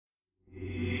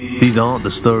These aren't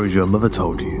the stories your mother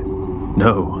told you.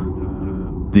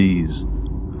 No, these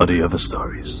are the other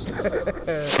stories.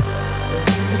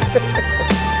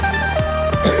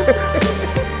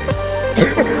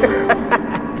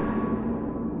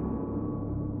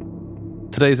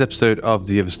 Today's episode of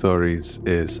The Other Stories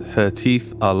is Her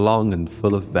Teeth Are Long and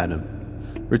Full of Venom,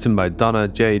 written by Donna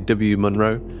J.W.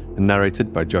 Munro and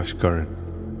narrated by Josh Curran.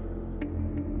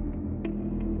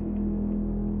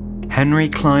 Henry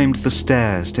climbed the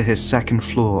stairs to his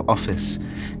second-floor office,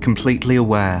 completely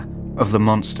aware of the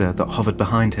monster that hovered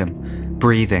behind him,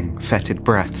 breathing fetid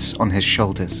breaths on his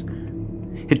shoulders.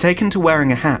 He'd taken to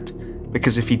wearing a hat,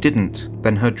 because if he didn't,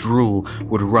 then her drool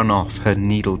would run off her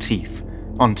needle teeth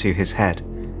onto his head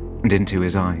and into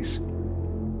his eyes.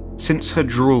 Since her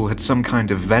drool had some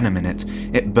kind of venom in it,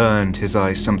 it burned his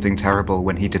eyes something terrible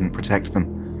when he didn't protect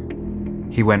them.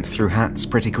 He went through hats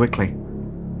pretty quickly.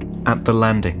 At the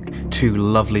landing, two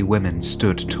lovely women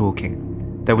stood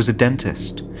talking. There was a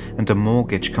dentist and a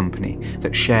mortgage company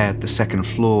that shared the second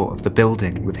floor of the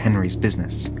building with Henry's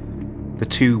business. The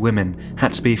two women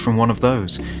had to be from one of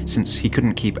those, since he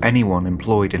couldn't keep anyone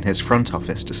employed in his front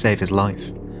office to save his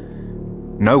life.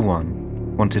 No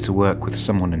one wanted to work with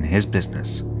someone in his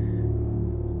business.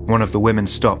 One of the women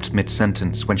stopped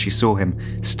mid-sentence when she saw him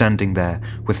standing there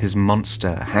with his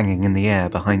monster hanging in the air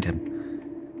behind him.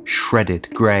 Shredded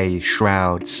grey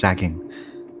shroud sagging,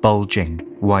 bulging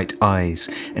white eyes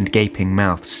and gaping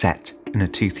mouth set in a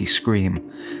toothy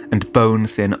scream, and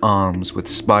bone-thin arms with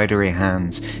spidery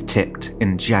hands tipped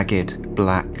in jagged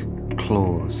black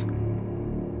claws.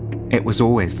 It was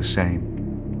always the same.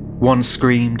 One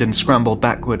screamed and scrambled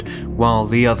backward, while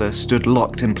the other stood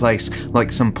locked in place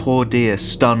like some poor deer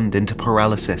stunned into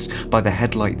paralysis by the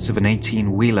headlights of an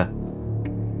 18-wheeler.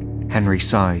 Henry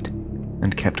sighed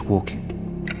and kept walking.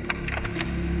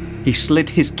 He slid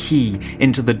his key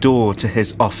into the door to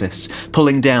his office,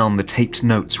 pulling down the taped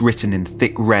notes written in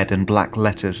thick red and black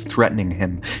letters threatening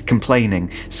him, complaining,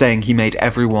 saying he made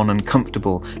everyone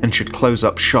uncomfortable and should close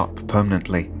up shop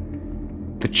permanently.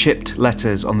 The chipped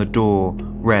letters on the door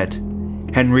read,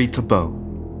 Henry Thibault,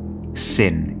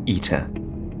 Sin Eater.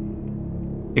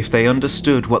 If they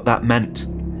understood what that meant,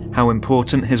 how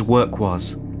important his work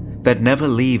was, they'd never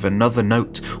leave another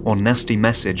note or nasty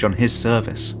message on his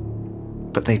service.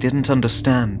 But they didn't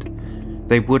understand.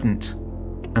 They wouldn't,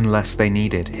 unless they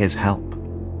needed his help.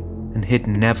 And he'd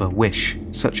never wish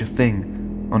such a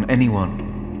thing on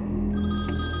anyone.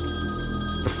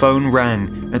 The phone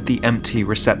rang at the empty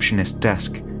receptionist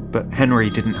desk, but Henry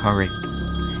didn't hurry.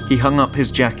 He hung up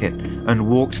his jacket and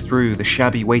walked through the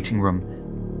shabby waiting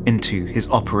room into his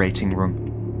operating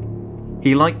room.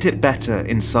 He liked it better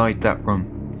inside that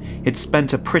room. He'd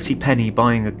spent a pretty penny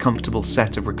buying a comfortable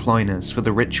set of recliners for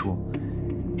the ritual.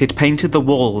 He'd painted the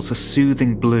walls a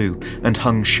soothing blue and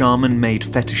hung shaman-made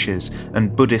fetishes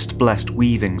and Buddhist-blessed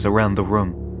weavings around the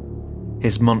room.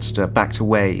 His monster backed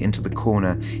away into the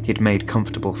corner he'd made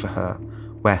comfortable for her,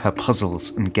 where her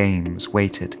puzzles and games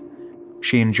waited.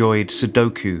 She enjoyed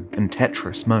Sudoku and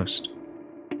Tetris most.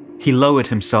 He lowered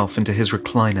himself into his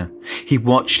recliner. He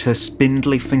watched her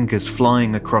spindly fingers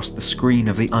flying across the screen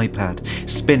of the iPad,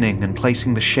 spinning and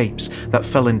placing the shapes that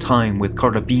fell in time with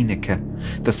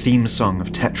Korabinica, the theme song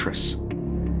of Tetris.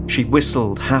 She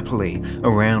whistled happily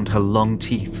around her long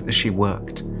teeth as she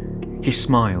worked. He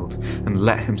smiled and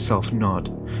let himself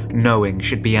nod, knowing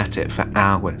she'd be at it for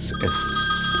hours if...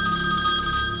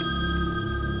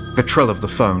 The trill of the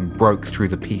phone broke through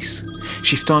the peace.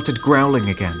 She started growling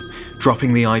again,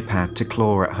 dropping the iPad to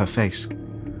claw at her face.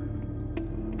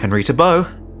 Henry Thibault,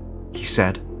 he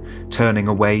said, turning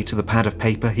away to the pad of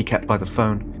paper he kept by the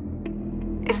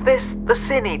phone. Is this the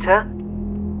Sin Eater?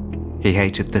 He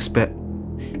hated this bit.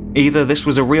 Either this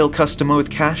was a real customer with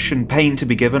cash and pain to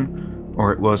be given,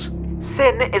 or it was...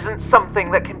 Sin isn't something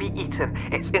that can be eaten.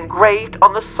 It's engraved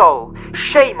on the soul.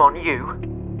 Shame on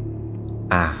you.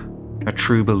 Ah, a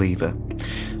true believer.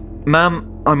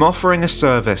 Ma'am, I'm offering a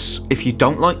service. If you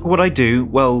don't like what I do,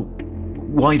 well,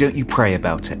 why don't you pray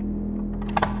about it?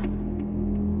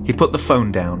 He put the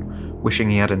phone down, wishing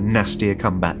he had a nastier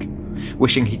comeback,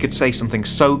 wishing he could say something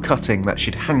so cutting that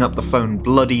she'd hang up the phone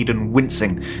bloodied and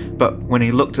wincing, but when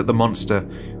he looked at the monster,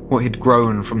 what had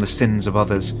grown from the sins of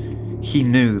others, he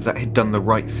knew that he'd done the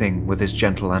right thing with his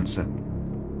gentle answer.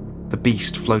 The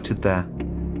beast floated there,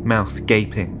 mouth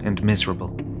gaping and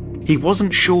miserable. He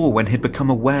wasn't sure when he'd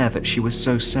become aware that she was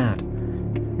so sad.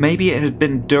 Maybe it had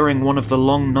been during one of the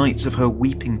long nights of her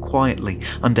weeping quietly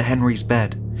under Henry's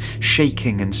bed,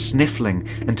 shaking and sniffling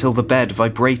until the bed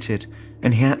vibrated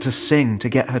and he had to sing to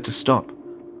get her to stop.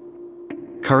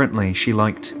 Currently, she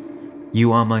liked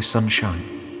You Are My Sunshine.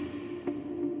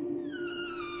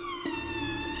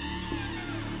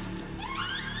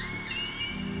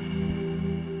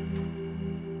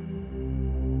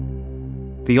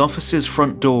 The office's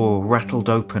front door rattled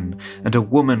open and a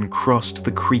woman crossed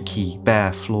the creaky,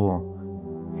 bare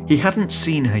floor. He hadn't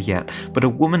seen her yet, but a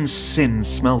woman's sins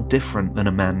smelled different than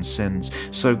a man's sins,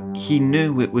 so he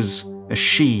knew it was a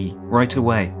she right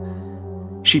away.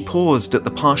 She paused at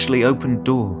the partially opened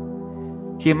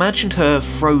door. He imagined her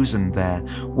frozen there,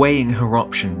 weighing her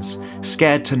options,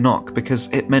 scared to knock because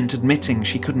it meant admitting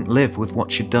she couldn't live with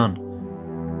what she'd done.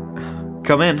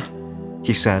 "Come in,"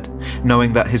 he said,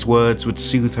 knowing that his words would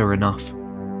soothe her enough.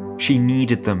 She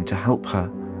needed them to help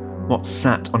her. What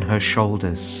sat on her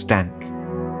shoulders stank.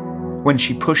 When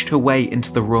she pushed her way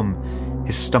into the room,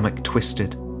 his stomach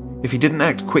twisted. If he didn't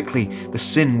act quickly, the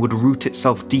sin would root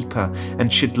itself deeper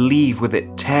and she'd leave with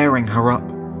it tearing her up,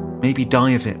 maybe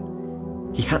die of it.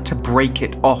 He had to break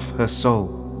it off her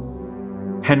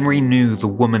soul. Henry knew the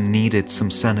woman needed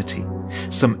some sanity,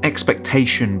 some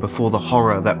expectation before the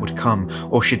horror that would come,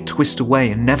 or she'd twist away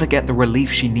and never get the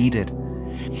relief she needed.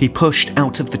 He pushed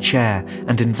out of the chair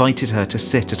and invited her to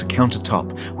sit at a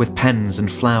countertop with pens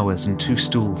and flowers and 2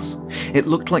 stools. It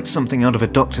looked like something out of a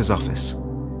doctor's office.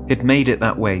 It made it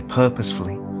that way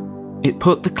purposefully. It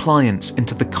put the clients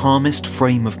into the calmest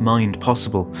frame of mind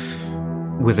possible,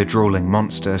 with a drooling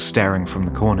monster staring from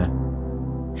the corner.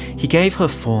 He gave her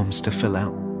forms to fill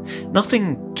out.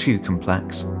 Nothing too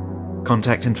complex.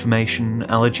 Contact information,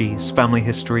 allergies, family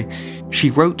history. She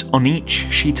wrote on each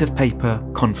sheet of paper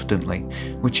confidently,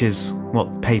 which is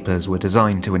what papers were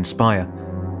designed to inspire.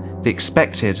 The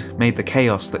expected made the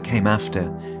chaos that came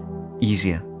after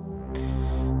easier.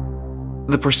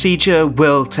 "The procedure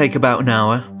will take about an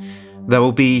hour. There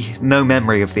will be no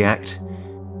memory of the act."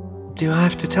 "Do I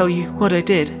have to tell you what I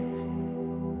did?"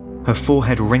 Her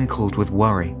forehead wrinkled with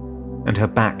worry, and her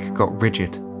back got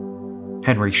rigid.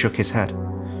 Henry shook his head.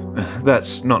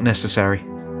 "That's not necessary,"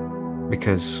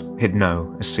 because he'd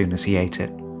know as soon as he ate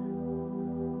it.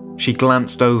 She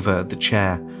glanced over at the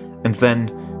chair, and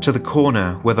then to the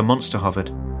corner where the monster hovered.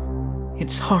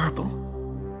 "It's horrible,"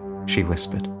 she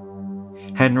whispered.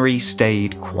 Henry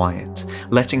stayed quiet,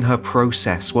 letting her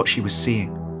process what she was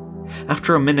seeing.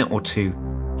 After a minute or two,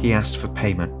 he asked for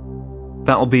payment.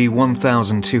 "That'll be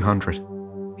 1,200,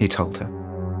 he told her.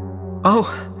 "Oh,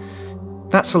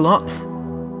 that's a lot,"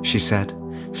 she said,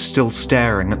 still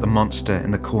staring at the monster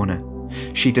in the corner.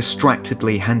 She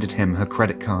distractedly handed him her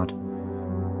credit card.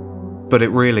 "But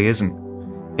it really isn't.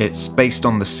 It's based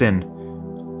on the sin.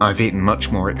 I've eaten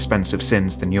much more expensive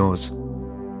sins than yours."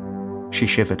 She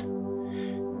shivered.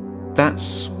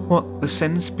 "That's what the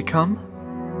sins become?"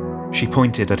 She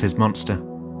pointed at his monster.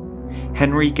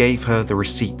 Henry gave her the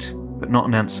receipt, but not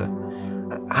an answer.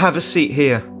 "Have a seat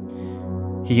here."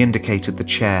 He indicated the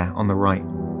chair on the right.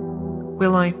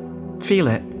 "Will I feel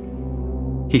it?"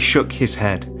 He shook his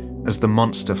head as the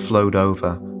monster flowed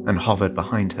over and hovered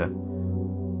behind her.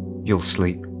 "You'll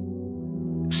sleep."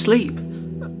 "Sleep?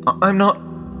 I'm not..."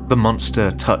 The monster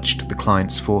touched the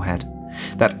client's forehead.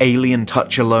 That alien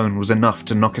touch alone was enough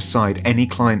to knock aside any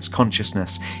client's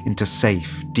consciousness into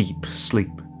safe, deep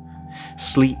sleep.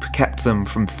 Sleep kept them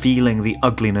from feeling the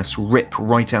ugliness rip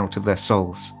right out of their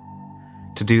souls.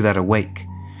 To do that awake,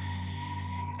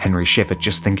 Henry shivered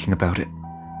just thinking about it.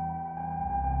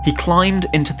 He climbed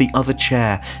into the other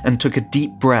chair and took a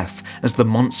deep breath as the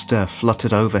monster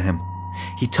fluttered over him.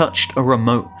 He touched a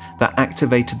remote that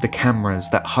activated the cameras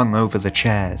that hung over the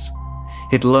chairs.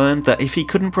 He'd learned that if he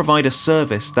couldn't provide a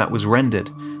service that was rendered,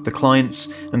 the clients,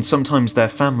 and sometimes their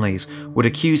families, would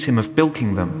accuse him of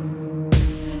bilking them.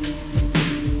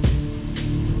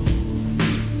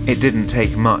 It didn't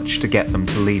take much to get them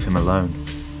to leave him alone.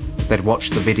 They'd watch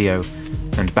the video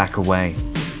and back away,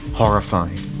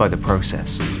 horrified by the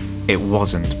process. It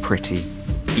wasn't pretty,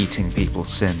 eating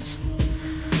people's sins.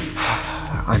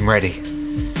 "I'm ready,"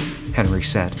 Henry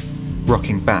said,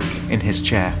 rocking back in his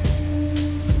chair.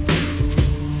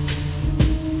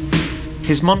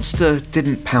 His monster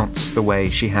didn't pounce the way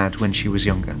she had when she was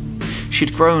younger.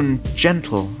 She'd grown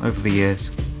gentle over the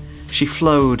years. She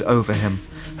flowed over him,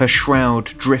 her shroud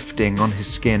drifting on his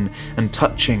skin and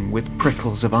touching with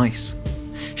prickles of ice.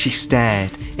 She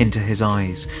stared into his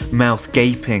eyes, mouth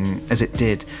gaping as it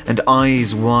did, and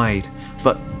eyes wide,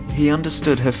 but he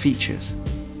understood her features.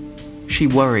 She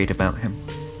worried about him.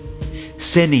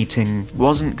 Sin eating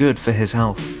wasn't good for his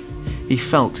health. He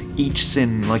felt each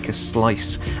sin like a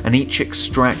slice, and each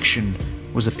extraction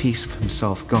was a piece of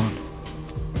himself gone.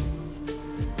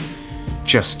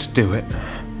 "Just do it."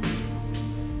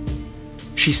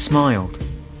 She smiled,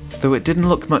 though it didn't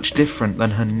look much different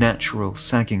than her natural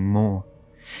sagging maw.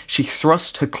 She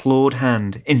thrust her clawed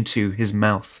hand into his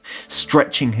mouth,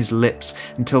 stretching his lips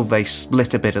until they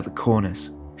split a bit at the corners.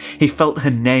 He felt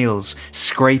her nails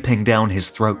scraping down his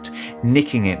throat,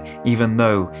 nicking it even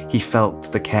though he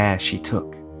felt the care she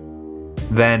took.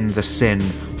 Then the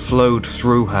sin flowed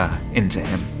through her into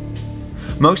him.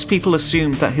 Most people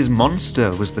assumed that his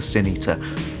monster was the Sin Eater,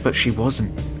 but she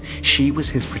wasn't. She was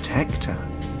his protector.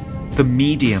 The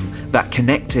medium that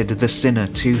connected the sinner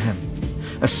to him.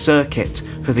 A circuit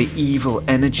for the evil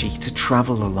energy to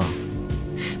travel along.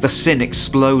 The sin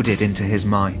exploded into his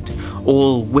mind,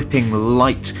 all whipping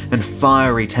light and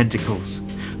fiery tentacles.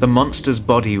 The monster's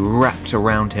body wrapped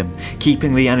around him,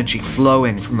 keeping the energy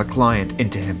flowing from the client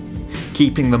into him,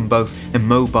 keeping them both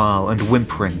immobile and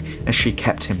whimpering as she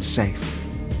kept him safe.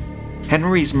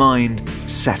 Henry's mind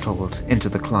settled into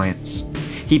the client's.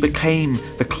 He became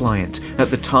the client at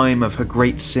the time of her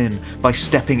great sin by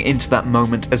stepping into that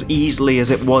moment as easily as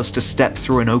it was to step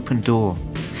through an open door.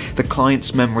 The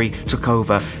client's memory took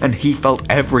over and he felt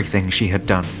everything she had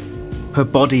done. Her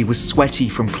body was sweaty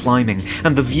from climbing,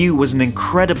 and the view was an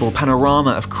incredible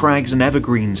panorama of crags and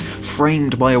evergreens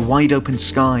framed by a wide-open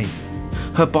sky.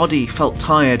 Her body felt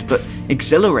tired but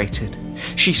exhilarated.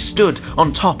 She stood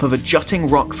on top of a jutting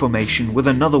rock formation with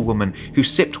another woman who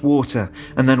sipped water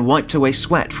and then wiped away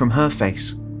sweat from her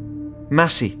face.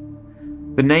 Massey.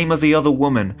 The name of the other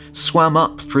woman swam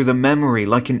up through the memory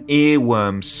like an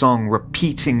earworm song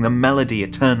repeating the melody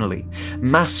eternally.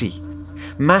 Massey.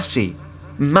 Massey.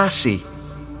 Massey.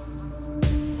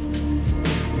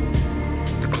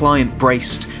 The client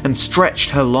braced and stretched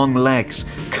her long legs,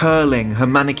 curling her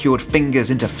manicured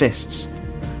fingers into fists.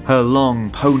 Her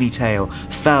long ponytail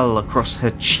fell across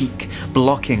her cheek,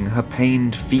 blocking her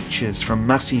pained features from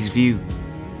Massey's view.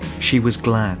 She was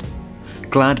glad.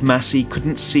 Glad Massey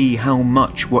couldn't see how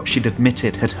much what she'd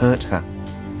admitted had hurt her.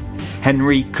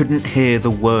 Henry couldn't hear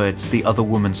the words the other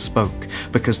woman spoke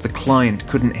because the client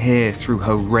couldn't hear through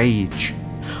her rage.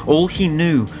 All he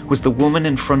knew was the woman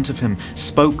in front of him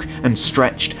spoke and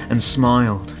stretched and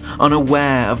smiled,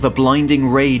 unaware of the blinding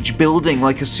rage building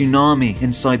like a tsunami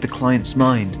inside the client's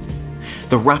mind.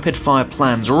 The rapid-fire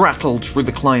plans rattled through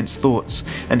the client's thoughts,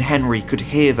 and Henry could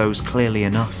hear those clearly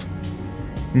enough.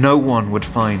 No one would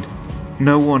find.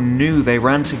 No one knew they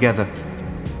ran together.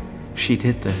 She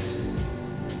did this.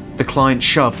 The client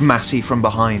shoved Massey from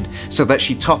behind so that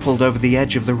she toppled over the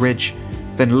edge of the ridge,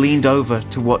 then leaned over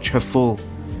to watch her fall.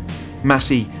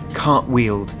 Massey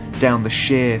cartwheeled down the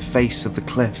sheer face of the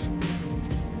cliff.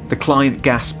 The client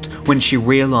gasped when she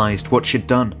realized what she'd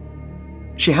done.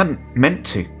 She hadn't meant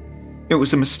to. It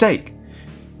was a mistake.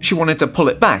 She wanted to pull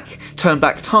it back, turn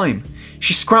back time.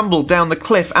 She scrambled down the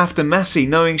cliff after Massey,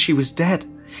 knowing she was dead.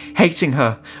 Hating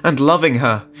her and loving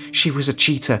her. She was a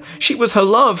cheater. She was her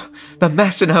love. The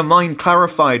mess in her mind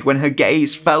clarified when her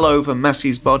gaze fell over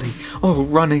Massey's body, all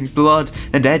running blood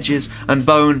and edges and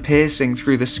bone piercing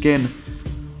through the skin.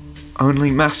 Only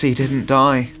Massey didn't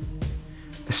die.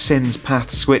 The sin's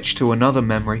path switched to another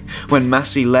memory when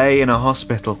Massey lay in a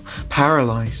hospital,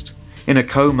 paralyzed, in a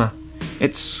coma.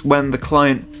 It's when the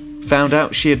client found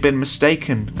out she had been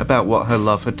mistaken about what her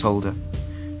love had told her.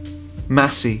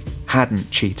 Massey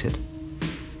hadn't cheated.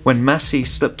 When Massey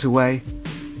slipped away,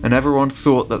 and everyone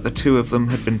thought that the two of them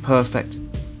had been perfect,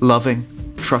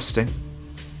 loving, trusting,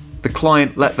 the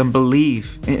client let them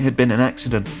believe it had been an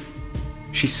accident.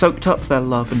 She soaked up their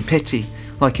love and pity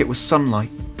like it was sunlight.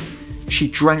 She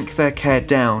drank their care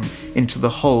down into the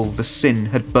hole the sin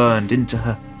had burned into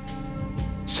her.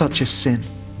 Such a sin.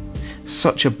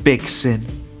 Such a big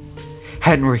sin.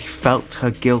 Henry felt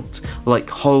her guilt like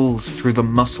holes through the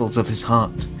muscles of his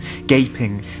heart,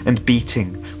 gaping and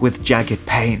beating with jagged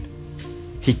pain.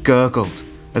 He gurgled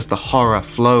as the horror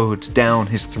flowed down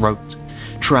his throat,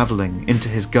 travelling into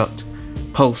his gut,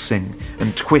 pulsing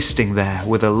and twisting there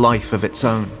with a life of its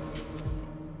own.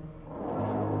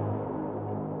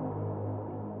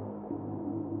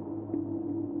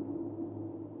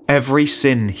 Every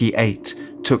sin he ate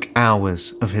took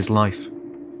hours of his life.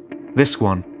 This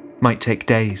one might take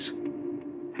days.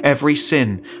 Every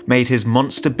sin made his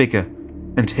monster bigger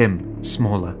and him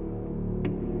smaller.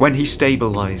 When he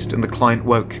stabilized and the client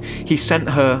woke, he sent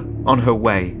her on her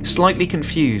way, slightly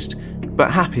confused,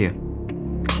 but happier,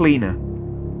 cleaner.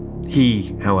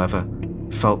 He, however,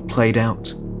 felt played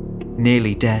out,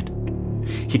 nearly dead.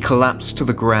 He collapsed to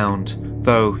the ground,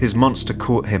 though his monster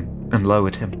caught him and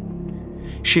lowered him.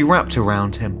 She wrapped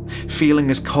around him,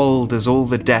 feeling as cold as all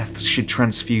the deaths she'd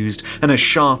transfused and as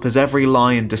sharp as every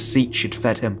lie and deceit she'd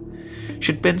fed him.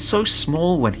 She'd been so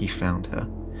small when he found her.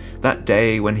 That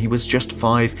day, when he was just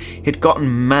 5, he'd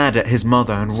gotten mad at his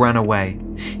mother and ran away.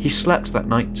 He slept that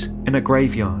night in a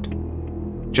graveyard.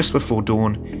 Just before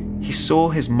dawn, he saw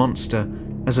his monster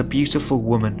as a beautiful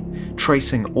woman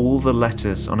tracing all the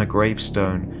letters on a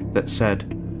gravestone that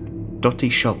said, Dottie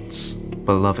Schultz,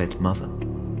 beloved mother.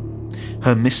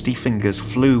 Her misty fingers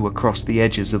flew across the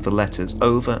edges of the letters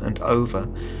over and over,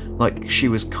 like she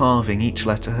was carving each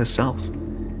letter herself.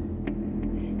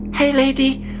 Hey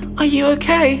lady, are you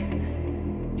okay?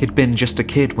 He'd been just a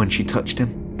kid when she touched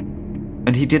him,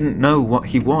 and he didn't know what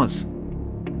he was.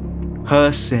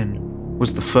 Her sin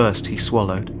was the first he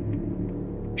swallowed.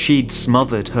 She'd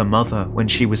smothered her mother when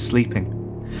she was sleeping.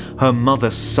 Her mother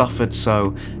suffered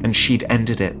so, and she'd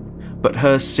ended it, but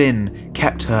her sin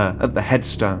kept her at the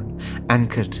headstone,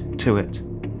 anchored to it.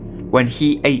 When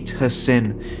he ate her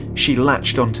sin, she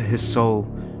latched onto his soul,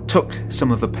 took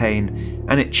some of the pain,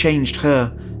 and it changed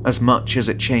her as much as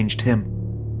it changed him.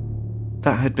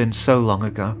 That had been so long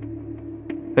ago.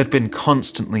 They'd been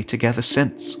constantly together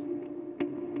since.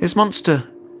 His monster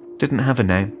didn't have a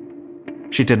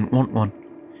name. She didn't want one.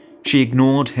 She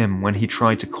ignored him when he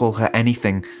tried to call her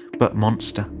anything but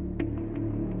monster.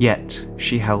 Yet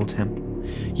she held him,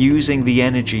 using the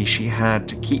energy she had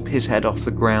to keep his head off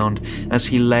the ground as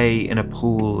he lay in a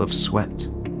pool of sweat,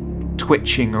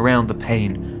 twitching around the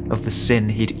pain of the sin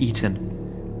he'd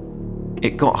eaten.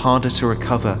 It got harder to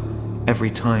recover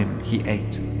every time he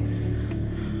ate.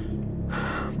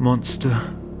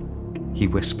 Monster, he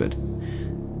whispered,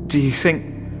 do you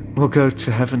think we'll go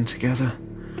to heaven together?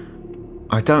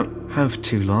 I don't have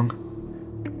too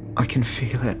long. I can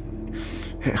feel it.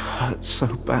 It hurts so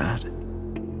bad.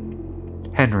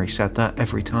 Henry said that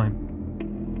every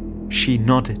time. She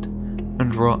nodded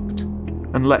and rocked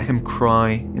and let him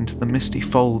cry into the misty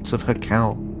folds of her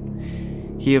cowl.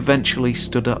 He eventually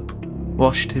stood up,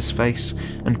 washed his face,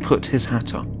 and put his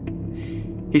hat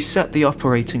on. He set the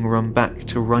operating room back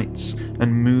to rights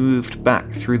and moved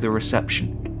back through the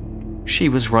reception. She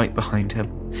was right behind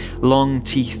him, long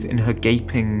teeth in her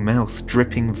gaping mouth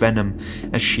dripping venom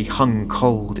as she hung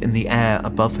cold in the air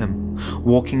above him,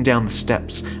 walking down the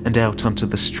steps and out onto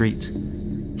the street.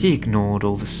 He ignored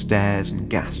all the stares and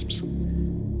gasps.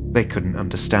 They couldn't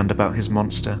understand about his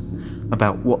monster,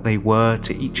 about what they were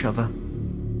to each other.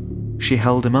 She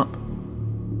held him up.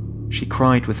 She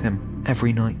cried with him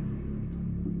every night.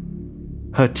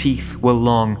 Her teeth were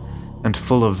long and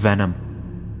full of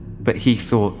venom, but he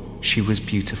thought she was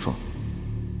beautiful.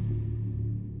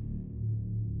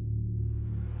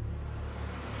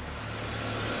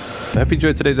 I hope you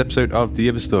enjoyed today's episode of The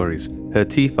Other Stories. Her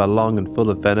Teeth Are Long and Full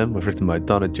of Venom was written by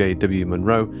Donna J.W.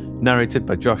 Munro, narrated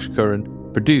by Josh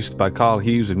Curran, produced by Carl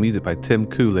Hughes with music by Tim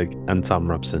Kulig and Tom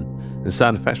Robson, and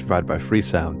sound effects provided by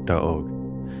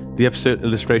freesound.org. The episode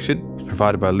illustration was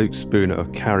provided by Luke Spooner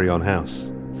of Carry On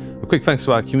House. A quick thanks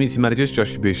to our community managers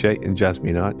Joshua Boucher and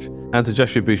Jasmine Arch, and to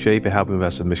Joshua Boucher for helping with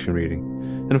our submission reading.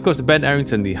 And of course to Ben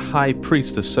Arrington, the high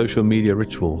priest of social media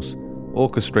rituals,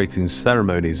 orchestrating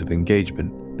ceremonies of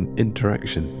engagement and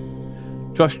interaction.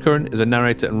 Josh Curran is a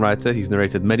narrator and writer. He's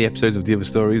narrated many episodes of The Other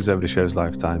Stories over the show's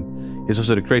lifetime. He's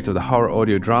also the creator of the horror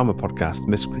audio drama podcast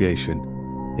Miscreation.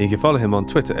 And you can follow him on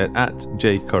Twitter at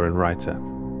 @JCurranWriter.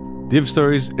 The Other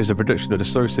Stories is a production of the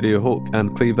Story Studio Hawk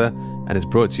and Cleaver and is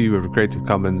brought to you with a Creative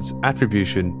Commons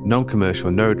Attribution,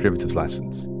 Non-Commercial, No Derivatives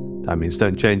license. That means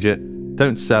don't change it,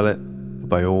 don't sell it, but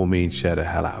by all means share the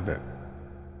hell out of it.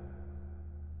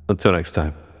 Until next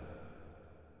time.